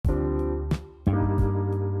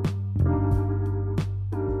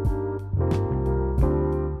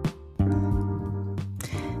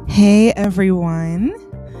Hey everyone,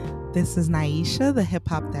 this is Naisha, the hip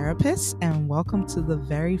hop therapist, and welcome to the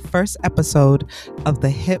very first episode of the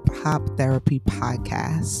Hip Hop Therapy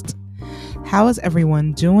Podcast. How is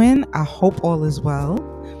everyone doing? I hope all is well.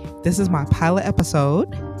 This is my pilot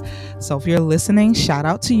episode, so if you're listening, shout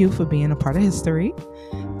out to you for being a part of history.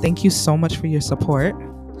 Thank you so much for your support.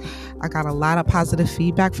 I got a lot of positive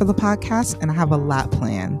feedback for the podcast, and I have a lot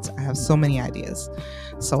planned. I have so many ideas.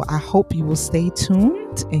 So I hope you will stay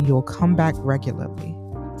tuned and you'll come back regularly.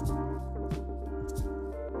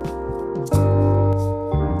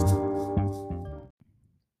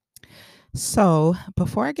 So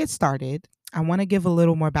before I get started, I want to give a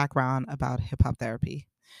little more background about hip hop therapy.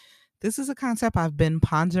 This is a concept I've been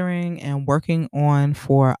pondering and working on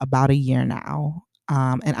for about a year now.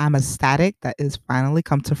 And I'm ecstatic that it's finally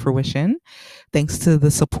come to fruition thanks to the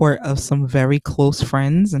support of some very close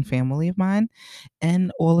friends and family of mine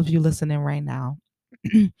and all of you listening right now.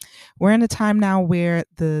 We're in a time now where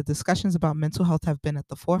the discussions about mental health have been at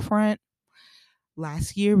the forefront.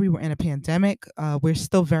 Last year, we were in a pandemic. We're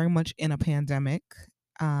still very much in a pandemic.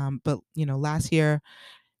 But, last year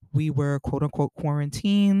we were quote unquote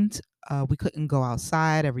quarantined. We couldn't go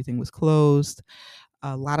outside, everything was closed.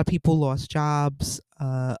 A lot of people lost jobs.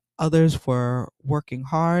 Others were working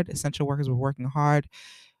hard. Essential workers were working hard.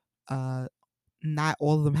 Uh, Not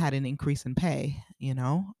all of them had an increase in pay.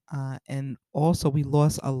 And also we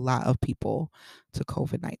lost a lot of people to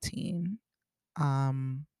COVID-19. A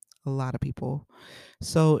lot of people.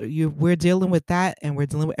 So we're dealing with that, and we're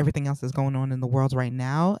dealing with everything else that's going on in the world right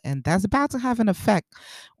now, and that's about to have an effect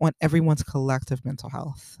on everyone's collective mental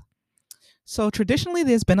health. So traditionally,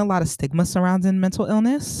 there's been a lot of stigma surrounding mental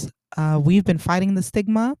illness. We've been fighting the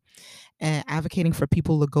stigma and advocating for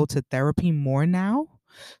people to go to therapy more now.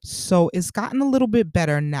 So it's gotten a little bit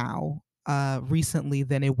better now, recently,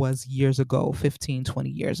 than it was years ago, 15, 20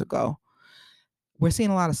 years ago. We're seeing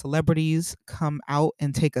a lot of celebrities come out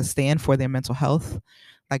and take a stand for their mental health.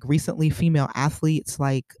 Like recently, female athletes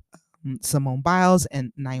like Simone Biles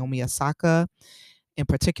and Naomi Osaka, in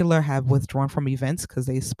particular, have withdrawn from events because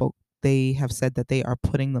They have said that they are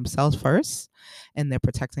putting themselves first and they're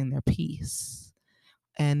protecting their peace.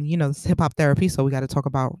 And this hip hop therapy, so we got to talk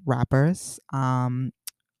about rappers.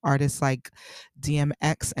 Artists like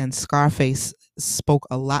DMX and Scarface spoke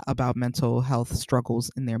a lot about mental health struggles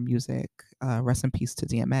in their music. Rest in peace to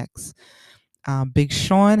DMX. Big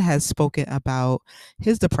Sean has spoken about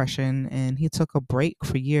his depression, and he took a break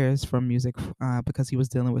for years from music because he was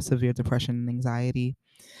dealing with severe depression and anxiety.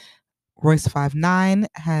 Royce 59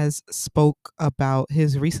 has spoke about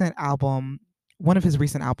his recent album, one of his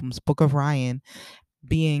recent albums, Book of Ryan,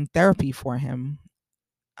 being therapy for him.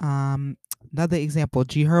 Um, Another example,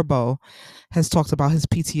 G Herbo has talked about his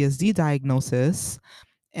PTSD diagnosis,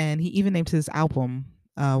 and he even named his album,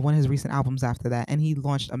 one of his recent albums after that, and he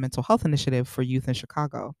launched a mental health initiative for youth in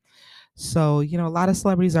Chicago. So, a lot of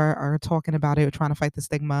celebrities are talking about it, trying to fight the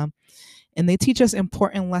stigma, and they teach us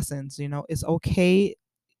important lessons. It's okay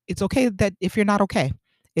that if you're not okay,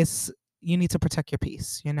 it's you need to protect your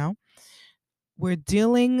peace. We're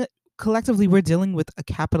dealing Collectively, we're dealing with a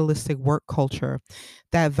capitalistic work culture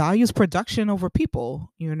that values production over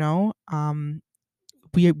people. We're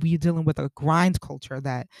dealing with a grind culture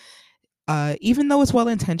that, even though it's well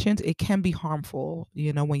intentioned, it can be harmful,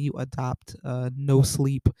 when you adopt a no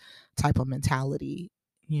sleep type of mentality.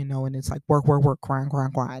 And it's like work, work, work, grind,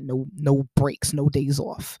 grind, grind, no breaks, no days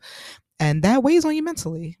off. And that weighs on you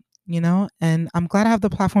mentally. And I'm glad I have the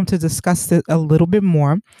platform to discuss it a little bit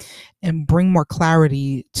more and bring more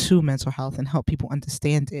clarity to mental health and help people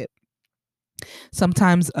understand it.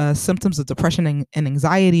 Sometimes symptoms of depression and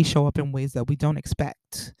anxiety show up in ways that we don't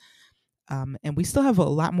expect. And we still have a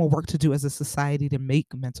lot more work to do as a society to make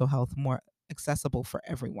mental health more accessible for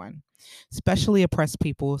everyone, especially oppressed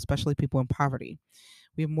people, especially people in poverty.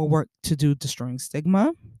 We have more work to do destroying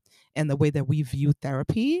stigma and the way that we view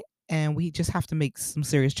therapy. And we just have to make some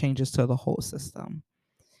serious changes to the whole system.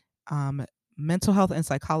 Um, Mental health and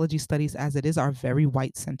psychology studies, as it is, are very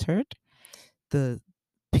white centered. The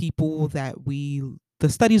people that the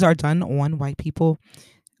studies are done on white people.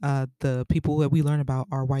 The people that we learn about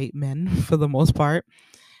are white men for the most part.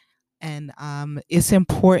 And it's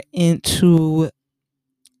important to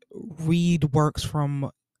read works from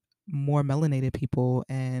more melanated people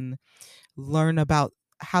and learn about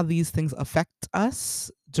how these things affect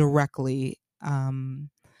us directly,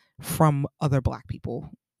 from other Black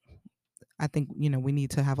people. I think we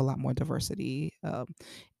need to have a lot more diversity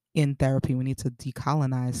in therapy. We need to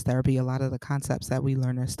decolonize therapy. A lot of the concepts that we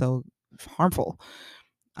learn are still harmful.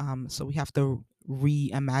 So we have to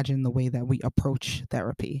reimagine the way that we approach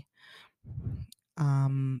therapy.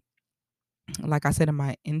 Like I said in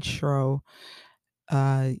my intro,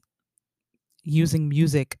 uh, using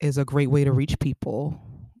music is a great way to reach people,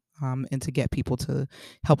 and to get people to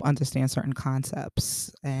help understand certain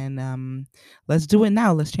concepts. And let's do it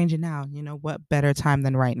now. Let's change it now. What better time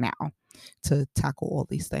than right now to tackle all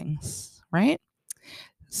these things, right?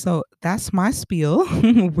 So that's my spiel.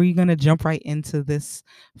 We're going to jump right into this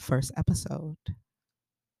first episode.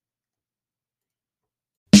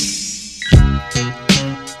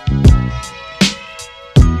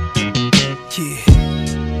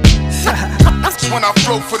 When I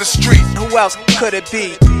flow for the street, who else could it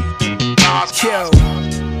be? Yo,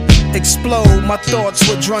 Explode, my thoughts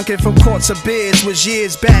were drunken from courts of beers. Was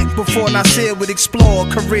years back before Nasir would explore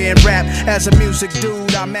career in rap. As a music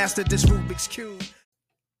dude, I mastered this Rubik's Cube.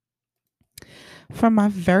 From my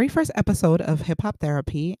very first episode of Hip Hop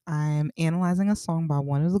Therapy, I'm analyzing a song by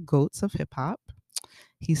one of the GOATs of hip hop.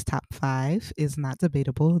 He's top 5, is not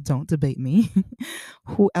debatable. Don't debate me.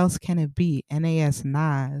 Who else can it be? NAS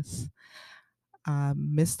Nas,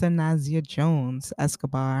 Mr. Nasir Jones,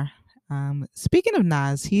 Escobar. Speaking of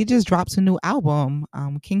Nas, he just dropped a new album,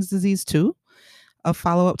 King's Disease 2, a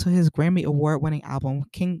follow up to his Grammy Award winning album,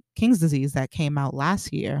 King's Disease, that came out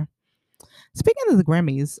last year. Speaking of the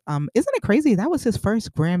Grammys, isn't it crazy? That was his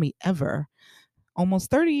first Grammy ever.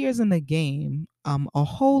 Almost 30 years in the game, a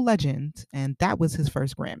whole legend, and that was his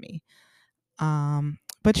first Grammy.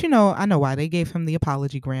 But I know why they gave him the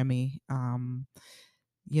apology Grammy.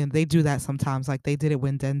 They do that sometimes. Like they did it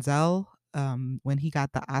when Denzel, when he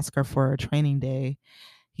got the Oscar for Training Day,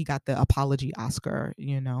 he got the apology Oscar,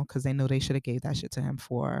 because they know they should have gave that shit to him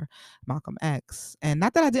for Malcolm X. And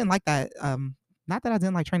not that I didn't like that. Not that I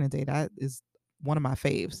didn't like Training Day. That is one of my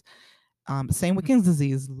faves. Same with King's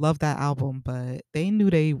Disease. Love that album, but they knew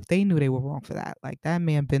they were wrong for that. Like that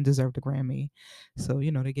man Ben deserved a Grammy, so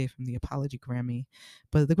they gave him the apology Grammy.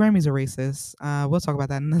 But the Grammys are racist. We'll talk about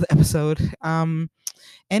that in another episode.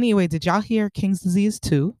 Anyway, did y'all hear King's Disease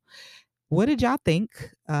 2? What did y'all think?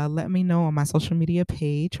 Let me know on my social media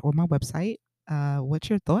page or my website. What's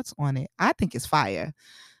your thoughts on it? I think it's fire.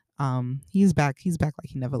 He's back like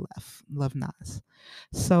he never left. Love Nas.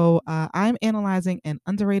 So I'm analyzing an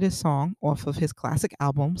underrated song off of his classic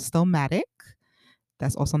album, Stillmatic.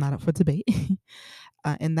 That's also not up for debate.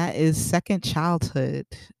 And that is Second Childhood.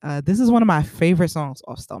 This is one of my favorite songs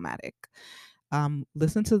off Stillmatic.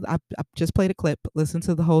 Listen to, I just played a clip. Listen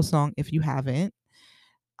to the whole song if you haven't.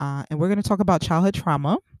 And we're going to talk about childhood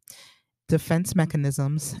trauma, defense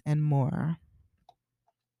mechanisms, and more.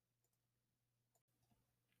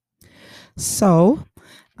 So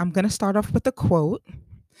I'm going to start off with a quote.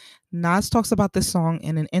 Nas talks about this song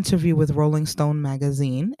in an interview with Rolling Stone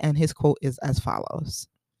magazine, and his quote is as follows.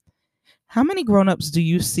 How many grown-ups do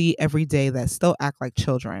you see every day that still act like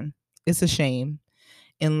children? It's a shame.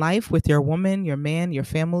 In life, with your woman, your man, your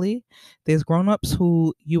family, there's grown-ups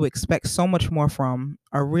who you expect so much more from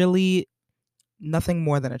are really nothing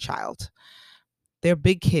more than a child. They're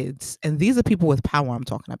big kids, and these are people with power I'm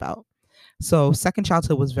talking about. So second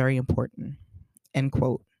childhood was very important, end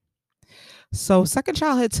quote. So second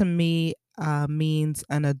childhood to me means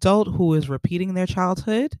an adult who is repeating their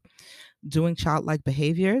childhood, doing childlike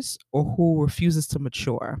behaviors, or who refuses to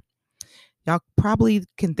mature. Y'all probably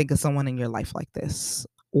can think of someone in your life like this,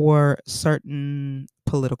 or certain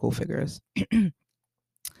political figures.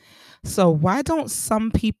 So why don't some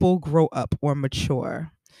people grow up or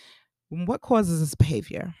mature? What causes this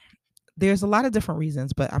behavior? There's a lot of different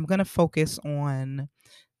reasons, but I'm going to focus on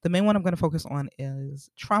the main one I'm going to focus on is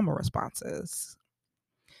trauma responses.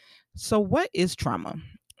 So what is trauma?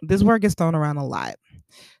 This word gets thrown around a lot.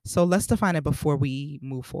 So let's define it before we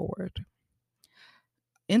move forward.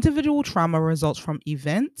 Individual trauma results from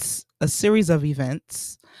events, a series of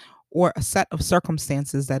events, or a set of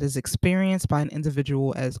circumstances that is experienced by an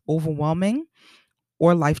individual as overwhelming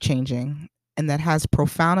or life-changing, and that has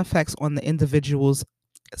profound effects on the individual's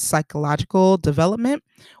psychological development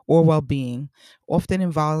or well-being, often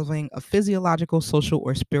involving a physiological, social,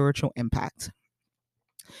 or spiritual impact.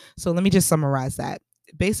 So let me just summarize that.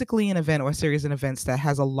 Basically, an event or a series of events that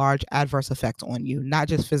has a large adverse effect on you, not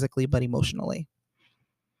just physically, but emotionally.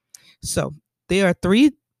 So there are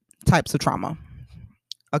 3 types of trauma: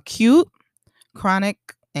 acute, chronic,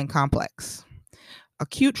 and complex.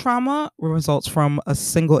 Acute trauma results from a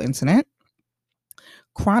single incident.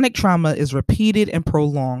 Chronic trauma is repeated and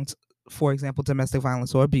prolonged, for example, domestic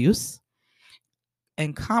violence or abuse.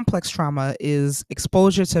 And complex trauma is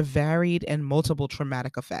exposure to varied and multiple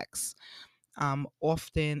traumatic effects,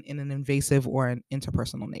 often in an invasive or an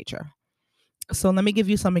interpersonal nature. So let me give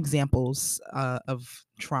you some examples of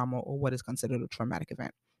trauma or what is considered a traumatic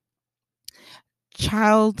event.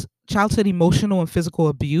 Childhood emotional and physical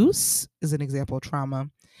abuse is an example of trauma.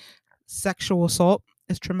 Sexual assault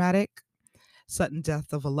is traumatic. Sudden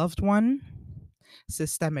death of a loved one.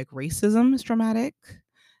 Systemic racism is traumatic.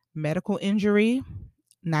 Medical injury,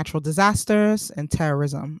 natural disasters, and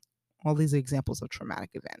terrorism. All these are examples of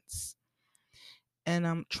traumatic events.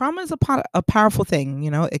 And trauma is a powerful thing.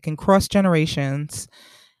 It can cross generations,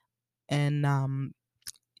 and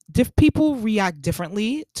people react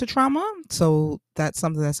differently to trauma. So that's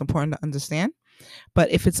something that's important to understand.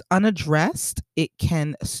 But if it's unaddressed, it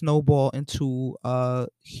can snowball into a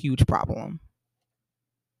huge problem.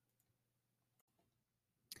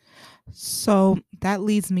 So that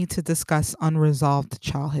leads me to discuss unresolved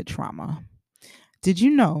childhood trauma. Did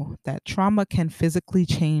you know that trauma can physically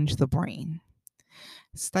change the brain?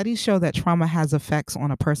 Studies show that trauma has effects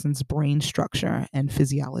on a person's brain structure and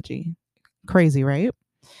physiology. Crazy, right?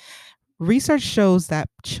 Research shows that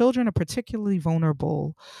children are particularly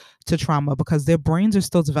vulnerable to trauma because their brains are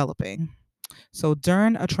still developing. So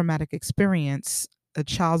during a traumatic experience, a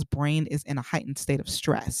child's brain is in a heightened state of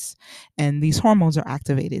stress, and these hormones are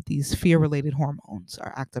activated. These fear related hormones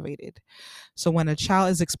are activated. So when a child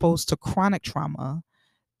is exposed to chronic trauma,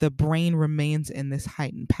 the brain remains in this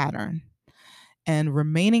heightened pattern. And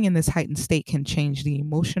remaining in this heightened state can change the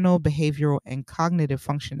emotional, behavioral, and cognitive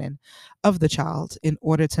functioning of the child in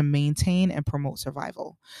order to maintain and promote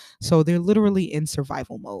survival. So they're literally in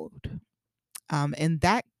survival mode. And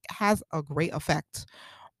that has a great effect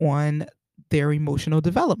on their emotional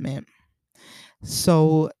development.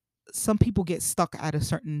 So some people get stuck at a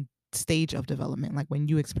certain stage of development. Like when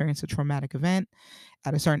you experience a traumatic event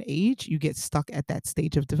at a certain age, you get stuck at that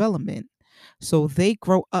stage of development. So they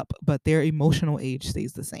grow up, but their emotional age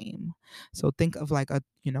stays the same. So think of like a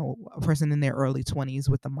person in their early 20s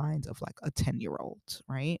with the mind of like a 10-year-old,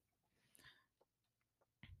 right?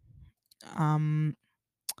 Um,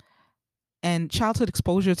 and childhood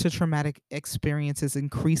exposure to traumatic experiences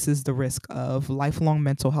increases the risk of lifelong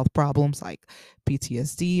mental health problems like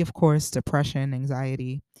PTSD, of course, depression,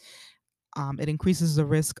 anxiety. It increases the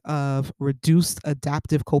risk of reduced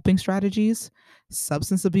adaptive coping strategies,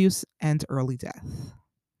 substance abuse, and early death.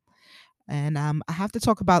 And I have to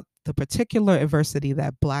talk about the particular adversity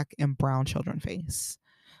that Black and Brown children face.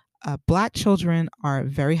 Black children are at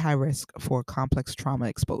very high risk for complex trauma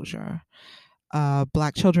exposure.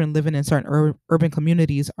 Black children living in certain urban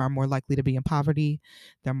communities are more likely to be in poverty.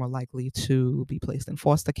 They're more likely to be placed in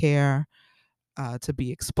foster care, to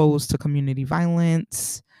be exposed to community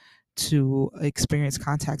violence, to experience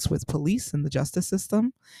contacts with police and the justice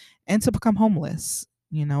system, and to become homeless.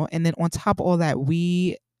 And then on top of all that,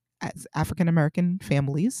 we as African American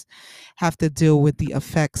families have to deal with the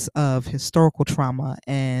effects of historical trauma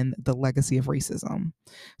and the legacy of racism.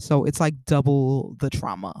 So it's like double the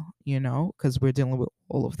trauma, because we're dealing with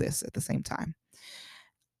all of this at the same time.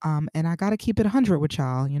 And I got to keep it 100 with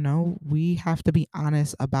y'all. We have to be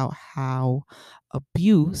honest about how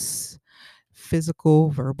abuse,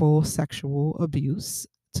 physical, verbal, sexual abuse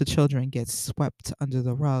to children gets swept under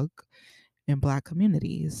the rug in Black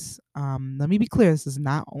communities. Let me be clear, this is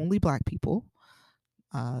not only Black people.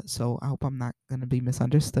 So I hope I'm not going to be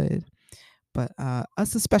misunderstood. But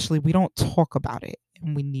us especially, we don't talk about it,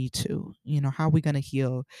 and we need to. How are we going to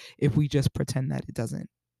heal if we just pretend that it doesn't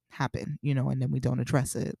happen, and then we don't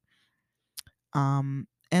address it? And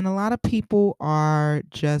a lot of people are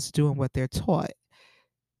just doing what they're taught.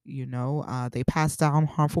 They pass down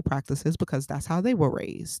harmful practices because that's how they were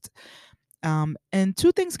raised. And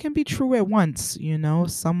two things can be true at once.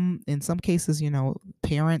 In some cases,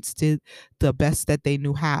 parents did the best that they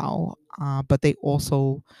knew how, but they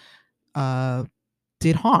also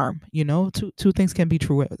did harm. Two things can be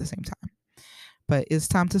true at the same time. But it's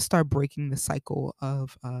time to start breaking the cycle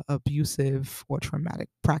of abusive or traumatic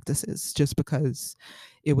practices just because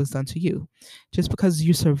it was done to you. Just because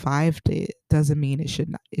you survived it doesn't mean it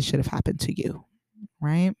should have happened to you,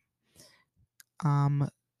 right?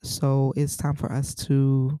 So it's time for us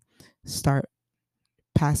to start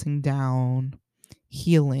passing down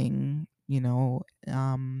healing,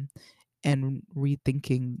 and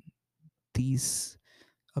rethinking these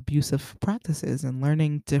abusive practices and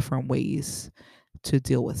learning different ways to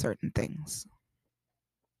deal with certain things.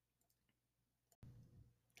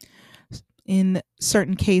 In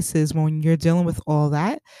certain cases, when you're dealing with all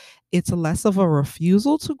that, it's less of a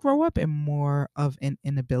refusal to grow up and more of an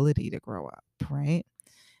inability to grow up, right?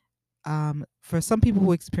 For some people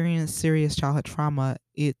who experience serious childhood trauma,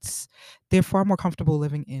 they're far more comfortable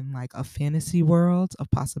living in like a fantasy world of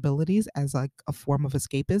possibilities as like a form of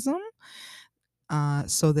escapism,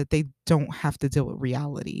 so that they don't have to deal with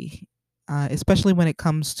reality. especially when it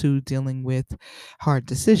comes to dealing with hard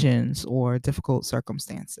decisions or difficult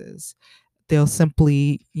circumstances. They'll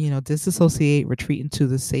simply, disassociate, retreat into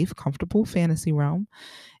the safe, comfortable fantasy realm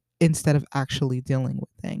instead of actually dealing with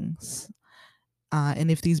things.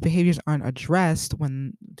 And if these behaviors aren't addressed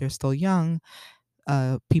when they're still young,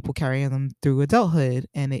 people carry them through adulthood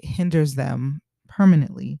and it hinders them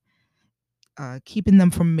permanently, keeping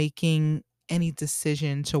them from making any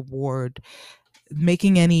decision toward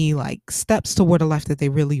making any like steps toward a life that they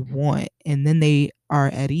really want. And then they are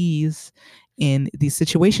at ease in these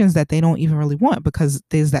situations that they don't even really want because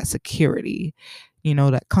there's that security,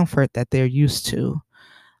 that comfort that they're used to.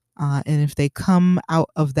 And if they come out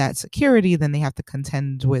of that security, then they have to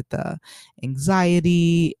contend with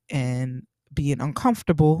anxiety and being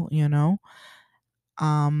uncomfortable,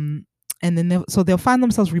 Um, and then they'll find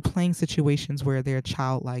themselves replaying situations where they're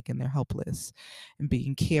childlike and they're helpless and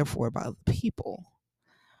being cared for by other people.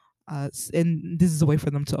 And this is a way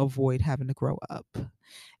for them to avoid having to grow up.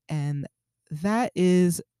 And that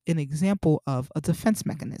is an example of a defense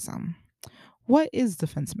mechanism. What is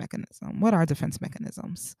defense mechanism? What are defense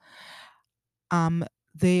mechanisms? Um,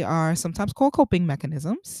 they are sometimes called coping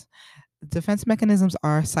mechanisms. Defense mechanisms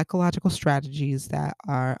are psychological strategies that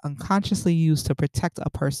are unconsciously used to protect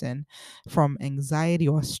a person from anxiety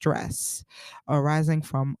or stress arising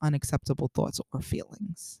from unacceptable thoughts or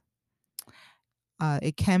feelings.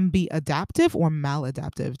 It can be adaptive or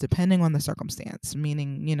maladaptive depending on the circumstance.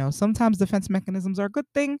 Meaning, sometimes defense mechanisms are a good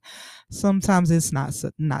thing, sometimes it's not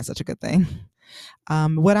such a good thing.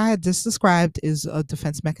 What I had just described is a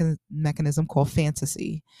defense mechanism called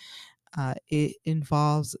fantasy. It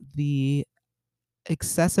involves the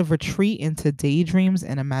excessive retreat into daydreams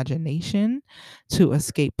and imagination to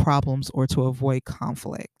escape problems or to avoid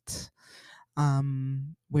conflict.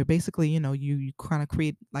 Where basically, you kind of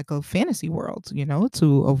create like a fantasy world,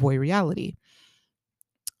 to avoid reality.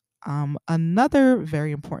 Another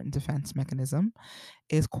very important defense mechanism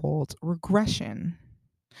is called regression.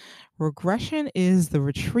 Regression is the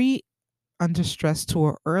retreat under stress to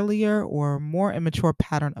an earlier or more immature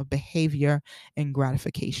pattern of behavior and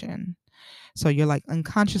gratification. So you're like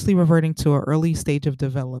unconsciously reverting to an early stage of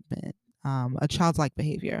development, a childlike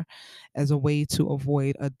behavior, as a way to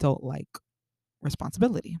avoid adult like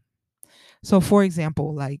responsibility. So, for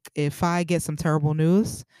example, like if I get some terrible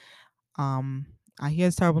news, um, I hear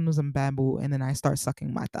this terrible news in bamboo and then I start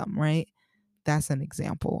sucking my thumb, right? That's an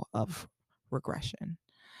example of regression.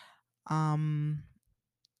 Um,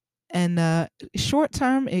 and short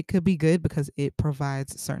term, it could be good because it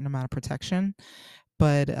provides a certain amount of protection,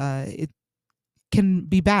 but it can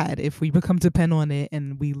be bad if we become dependent on it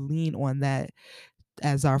and we lean on that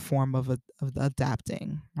as our form of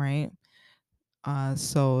adapting, right?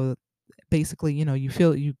 So basically, you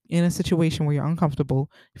feel you in a situation where you're uncomfortable,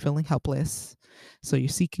 you're feeling helpless. So you're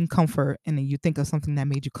seeking comfort and then you think of something that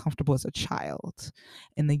made you comfortable as a child.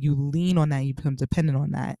 And then you lean on that, you become dependent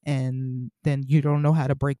on that, and then you don't know how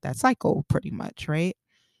to break that cycle pretty much, right?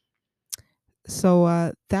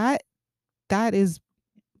 So that is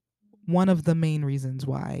one of the main reasons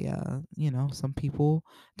why some people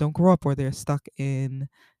don't grow up or they're stuck in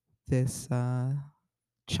this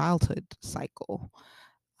childhood cycle.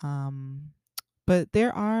 Um, but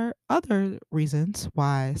there are other reasons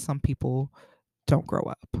why some people don't grow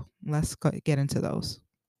up. Let's get into those.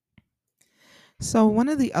 So, one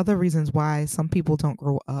of the other reasons why some people don't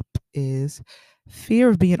grow up is fear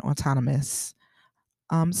of being autonomous.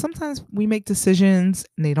 Sometimes we make decisions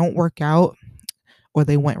and they don't work out or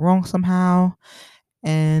they went wrong somehow.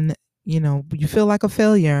 And, you feel like a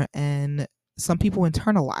failure. And some people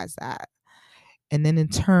internalize that. And then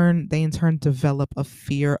they in turn develop a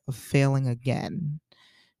fear of failing again,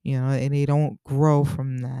 and they don't grow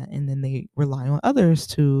from that. And then they rely on others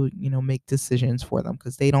to, make decisions for them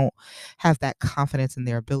because they don't have that confidence in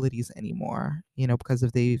their abilities anymore, because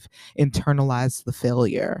if they've internalized the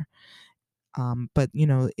failure. But,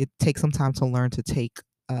 it takes some time to learn to take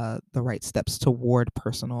the right steps toward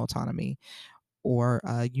personal autonomy, or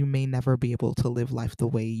you may never be able to live life the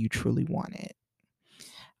way you truly want it.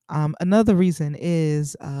 Another reason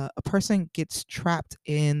is a person gets trapped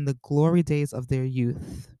in the glory days of their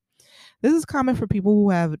youth. This is common for people who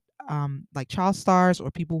have like child stars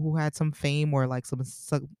or people who had some fame or like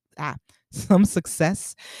some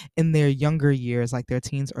success in their younger years, like their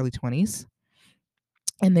teens, early 20s,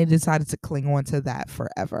 and they decided to cling on to that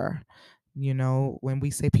forever. When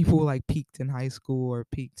we say people like peaked in high school or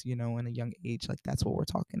peaked, in a young age, like that's what we're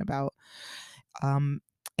talking about. Um,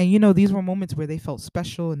 and these were moments where they felt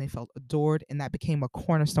special and they felt adored, and that became a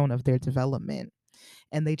cornerstone of their development.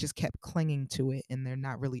 And they just kept clinging to it, and they're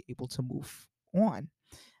not really able to move on.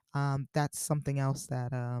 That's something else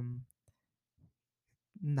that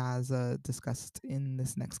Nas discussed in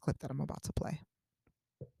this next clip that I'm about to play.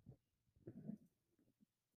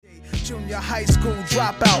 Junior high school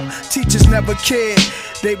dropout, teachers never cared.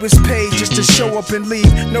 They was paid just to show up and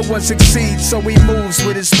leave. No one succeeds, so he moves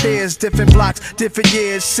with his peers. Different blocks, different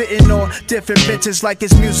years, sitting on different benches like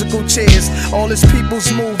his musical chairs. All his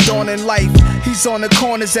people's moved on in life. He's on the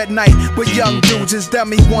corners at night with young dudes, it's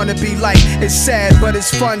them he wanna be like. It's sad, but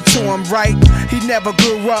it's fun to him, right? He never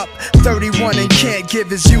grew up, 31 and can't give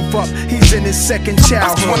his youth up. He's in his second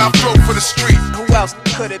childhood. When I flow for the street. Who else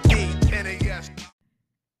could it be?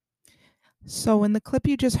 So, in the clip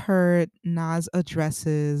you just heard, Nas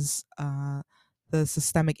addresses the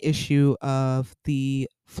systemic issue of the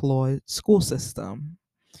flawed school system.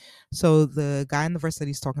 So, the guy in the verse that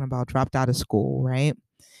he's talking about dropped out of school, right?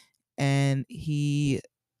 And he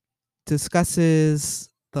discusses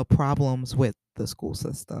the problems with the school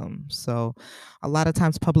system. So, a lot of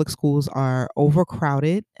times public schools are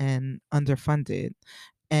overcrowded and underfunded,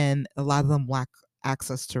 and a lot of them lack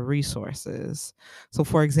access to resources. So,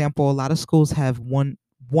 for example, a lot of schools have one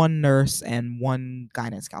nurse and one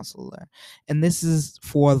guidance counselor, and this is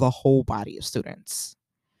for the whole body of students,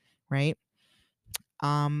 right?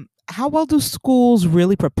 How well do schools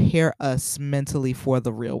really prepare us mentally for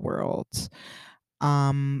the real world?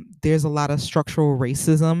 There's a lot of structural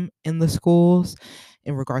racism in the schools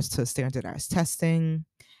in regards to standardized testing,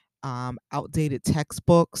 outdated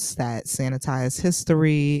textbooks that sanitize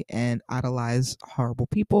history and idolize horrible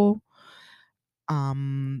people.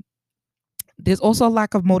 Um, there's also a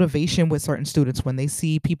lack of motivation with certain students when they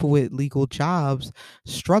see people with legal jobs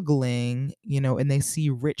struggling, and they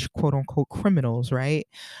see rich quote unquote criminals, right?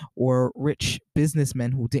 Or rich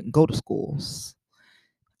businessmen who didn't go to schools.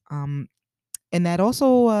 And that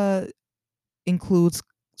also includes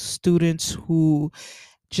students who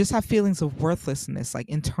just have feelings of worthlessness, like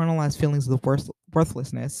internalized feelings of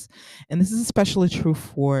worthlessness. And this is especially true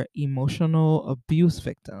for emotional abuse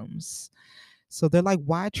victims. So they're like,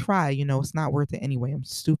 why try? It's not worth it anyway. I'm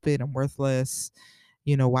stupid. I'm worthless.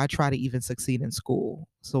 Why try to even succeed in school?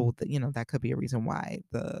 So, that could be a reason why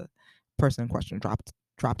the person in question dropped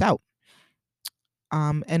out.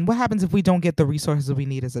 And what happens if we don't get the resources we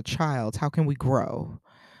need as a child? How can we grow?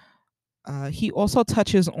 He also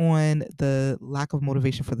touches on the lack of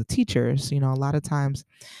motivation for the teachers. A lot of times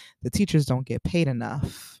the teachers don't get paid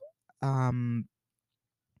enough. And,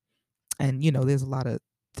 there's a lot of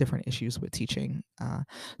different issues with teaching.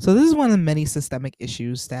 So this is one of the many systemic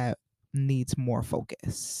issues that needs more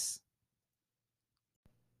focus.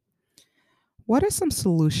 What are some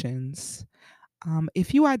solutions?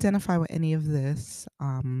 If you identify with any of this,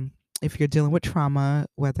 if you're dealing with trauma,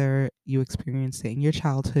 whether you experienced it in your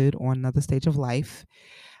childhood or another stage of life,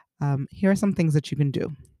 here are some things that you can do.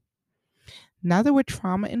 Now that we're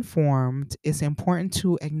trauma informed, it's important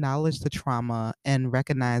to acknowledge the trauma and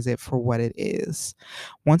recognize it for what it is.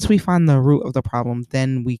 Once we find the root of the problem,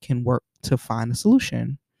 then we can work to find a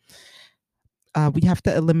solution. We have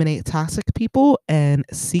to eliminate toxic people and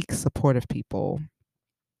seek supportive people.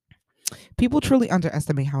 People truly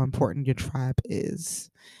underestimate how important your tribe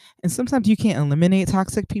is. And sometimes you can't eliminate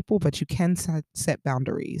toxic people, but you can set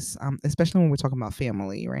boundaries, especially when we're talking about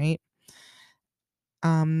family, right?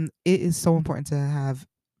 It is so important to have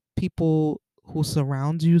people who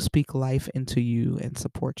surround you speak life into you and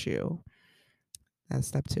support you. That's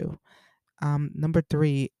step 2. Number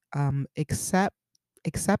 3, accept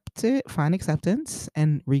it, find acceptance,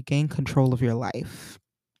 and regain control of your life.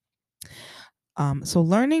 So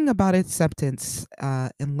learning about acceptance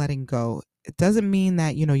and letting go, it doesn't mean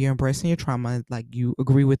that you're embracing your trauma, like you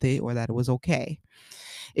agree with it or that it was okay.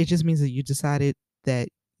 It just means that you decided that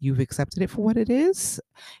you've accepted it for what it is.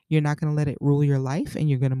 You're not going to let it rule your life, and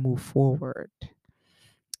you're going to move forward.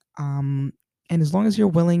 And as long as you're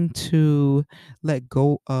willing to let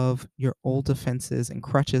go of your old defenses and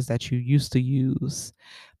crutches that you used to use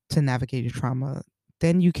to navigate your trauma,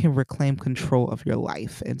 then you can reclaim control of your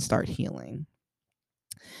life and start healing.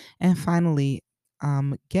 And finally,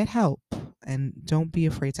 get help, and don't be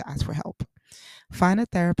afraid to ask for help. Find a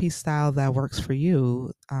therapy style that works for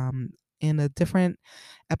you. In a different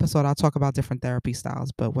episode, I'll talk about different therapy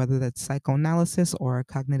styles, but whether that's psychoanalysis or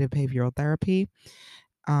cognitive behavioral therapy,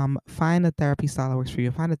 find a therapy style that works for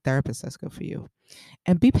you. Find a therapist that's good for you.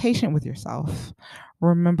 And be patient with yourself.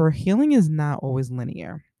 Remember, healing is not always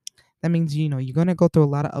linear. That means, you're going to go through a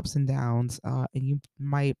lot of ups and downs, and you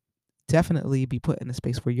might definitely be put in a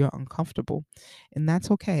space where you're uncomfortable. And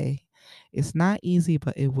that's okay. It's not easy,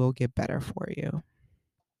 but it will get better for you.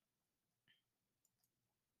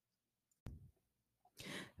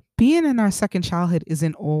 being in our second childhood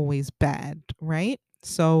isn't always bad, right?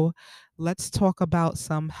 So let's talk about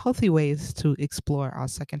some healthy ways to explore our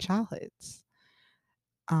second childhoods.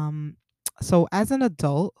 Um, so as an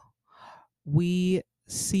adult, we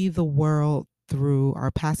see the world through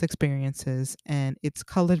our past experiences and it's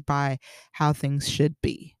colored by how things should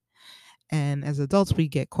be. And as adults, we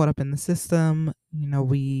get caught up in the system.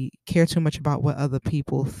 We care too much about what other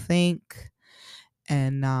people think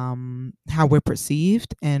and how we're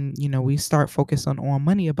perceived. And, we start focusing on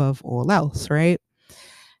money above all else, right?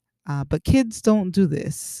 But kids don't do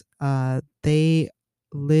this. They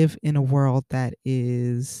live in a world that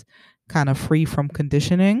is kind of free from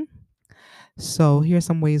conditioning. So here's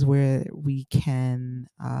some ways where we can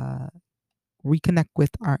reconnect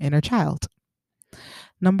with our inner child.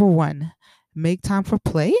 Number one, make time for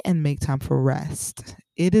play and make time for rest.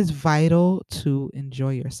 It is vital to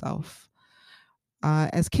enjoy yourself.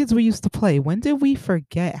 As kids, we used to play. When did we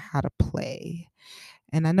forget how to play?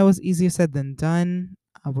 And I know it's easier said than done.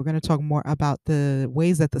 We're going to talk more about the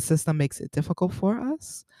ways that the system makes it difficult for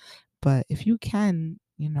us. But if you can,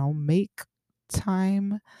 make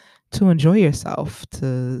time to enjoy yourself,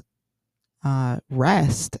 to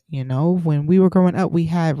rest. When we were growing up, we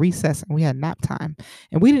had recess and we had nap time,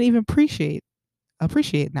 and we didn't even appreciate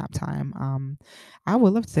nap time. I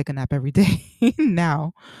would love to take a nap every day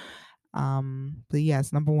now. But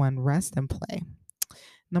yes, number one, rest and play.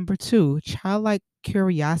 Number two, childlike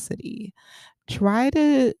curiosity. Try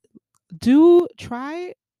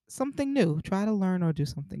something new. Try to learn or do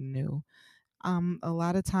something new. A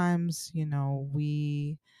lot of times,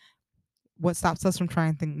 what stops us from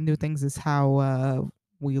trying new things is how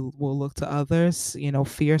we will look to others.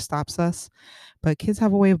 Fear stops us. But kids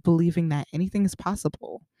have a way of believing that anything is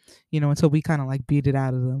possible, until we kind of like beat it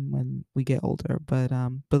out of them when we get older. But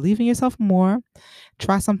believe in yourself more.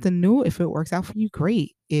 Try something new. If it works out for you,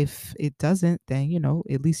 great. If it doesn't, then,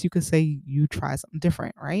 at least you could say you try something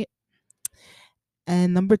different, right?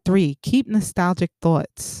 And number three, keep nostalgic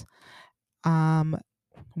thoughts.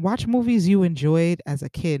 Watch movies you enjoyed as a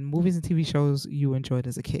kid, movies and TV shows you enjoyed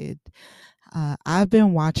as a kid. I've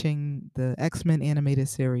been watching the X-Men animated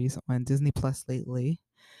series on Disney Plus lately.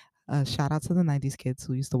 Shout out to the 90s kids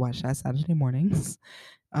who used to watch that Saturday mornings.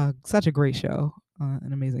 Such a great show,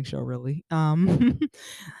 an amazing show, really. And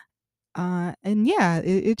yeah,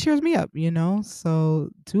 it cheers me up, So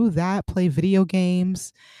do that, play video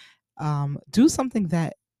games, do something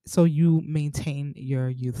that so you maintain your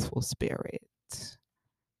youthful spirit.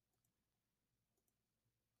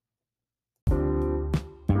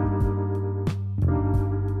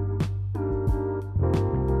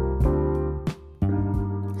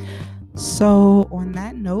 So, on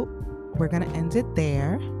that note, we're going to end it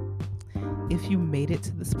there. If you made it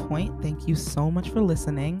to this point, thank you so much for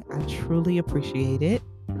listening. I truly appreciate it.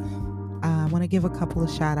 I want to give a couple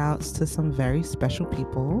of shout outs to some very special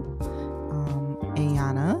people.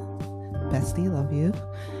 Ayana, bestie, love you.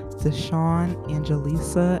 Deshaun,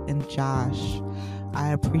 Angelisa, and Josh. I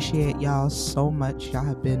appreciate y'all so much. Y'all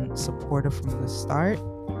have been supportive from the start.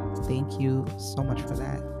 Thank you so much for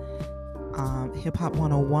that. Hip Hop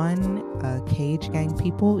 101, Cage Gang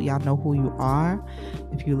people, y'all know who you are.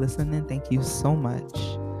 If you're listening, thank you so much.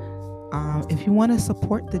 If you want to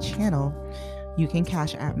support the channel, you can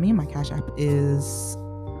Cash App me. My Cash App is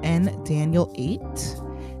ndaniel8,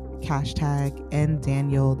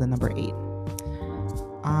 #ndaniel, the number 8.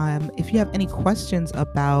 If you have any questions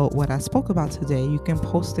about what I spoke about today, you can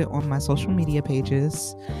post it on my social media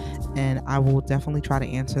pages, and I will definitely try to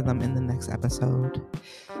answer them in the next episode.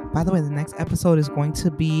 By the way, the next episode is going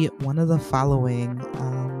to be one of the following,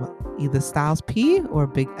 either Styles P or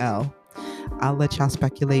Big L. I'll let y'all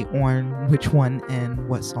speculate on which one and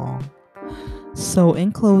what song. So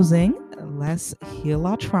in closing, let's heal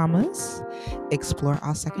our traumas, explore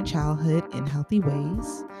our second childhood in healthy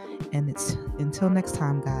ways, and it's until next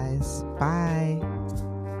time, guys. Bye.